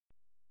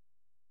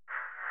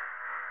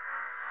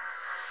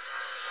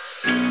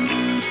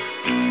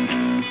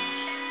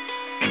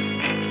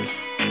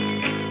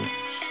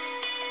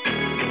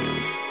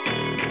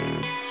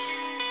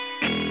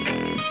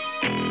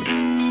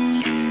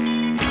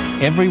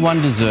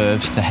Everyone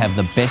deserves to have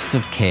the best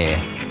of care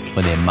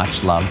for their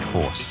much-loved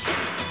horse.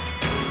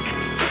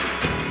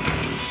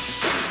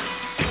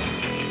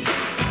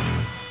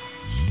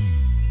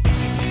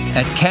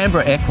 At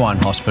Canberra Equine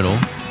Hospital,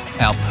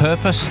 our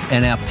purpose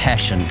and our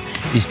passion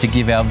is to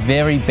give our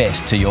very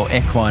best to your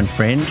equine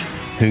friend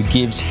who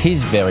gives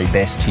his very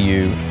best to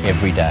you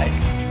every day.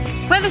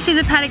 Whether she's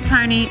a paddock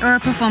pony or a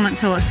performance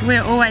horse,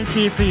 we're always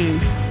here for you.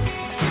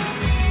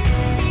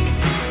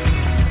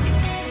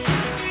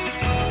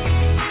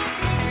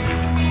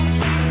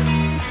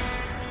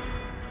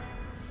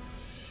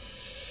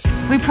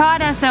 We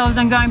pride ourselves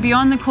on going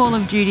beyond the call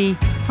of duty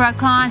for our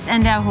clients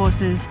and our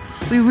horses.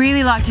 We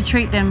really like to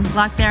treat them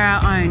like they're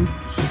our own.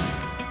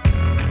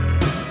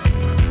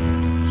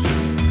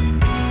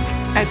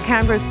 As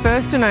Canberra's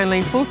first and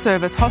only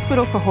full-service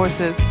hospital for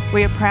horses,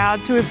 we are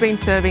proud to have been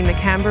serving the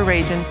Canberra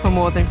region for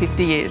more than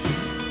 50 years.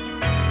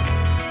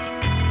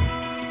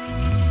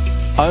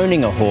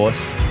 Owning a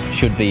horse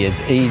should be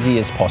as easy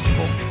as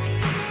possible.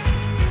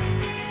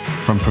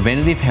 From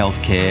preventative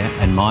health care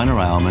and minor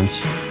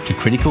ailments to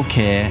critical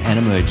care and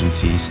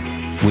emergencies,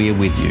 we are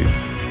with you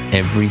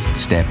every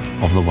step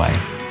of the way.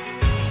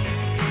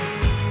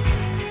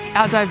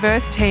 Our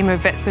diverse team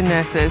of vets and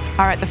nurses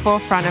are at the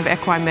forefront of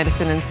equine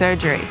medicine and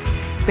surgery.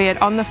 Be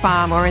it on the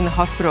farm or in the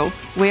hospital,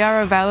 we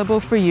are available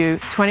for you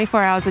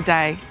 24 hours a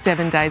day,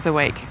 7 days a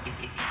week.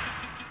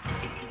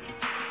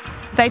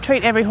 They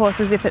treat every horse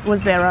as if it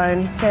was their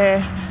own.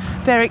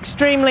 They're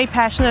extremely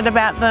passionate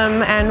about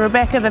them, and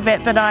Rebecca, the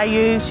vet that I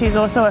use, she's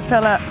also a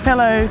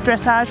fellow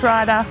dressage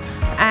rider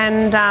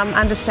and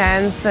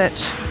understands that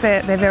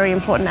they're very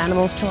important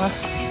animals to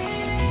us.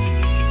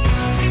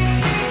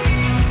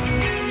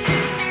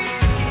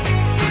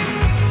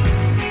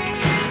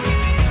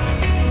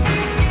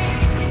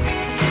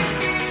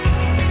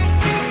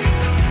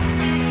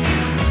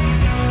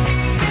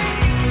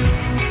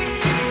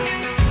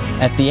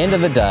 At the end of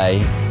the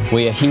day,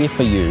 we are here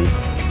for you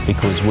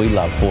because we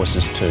love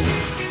horses too.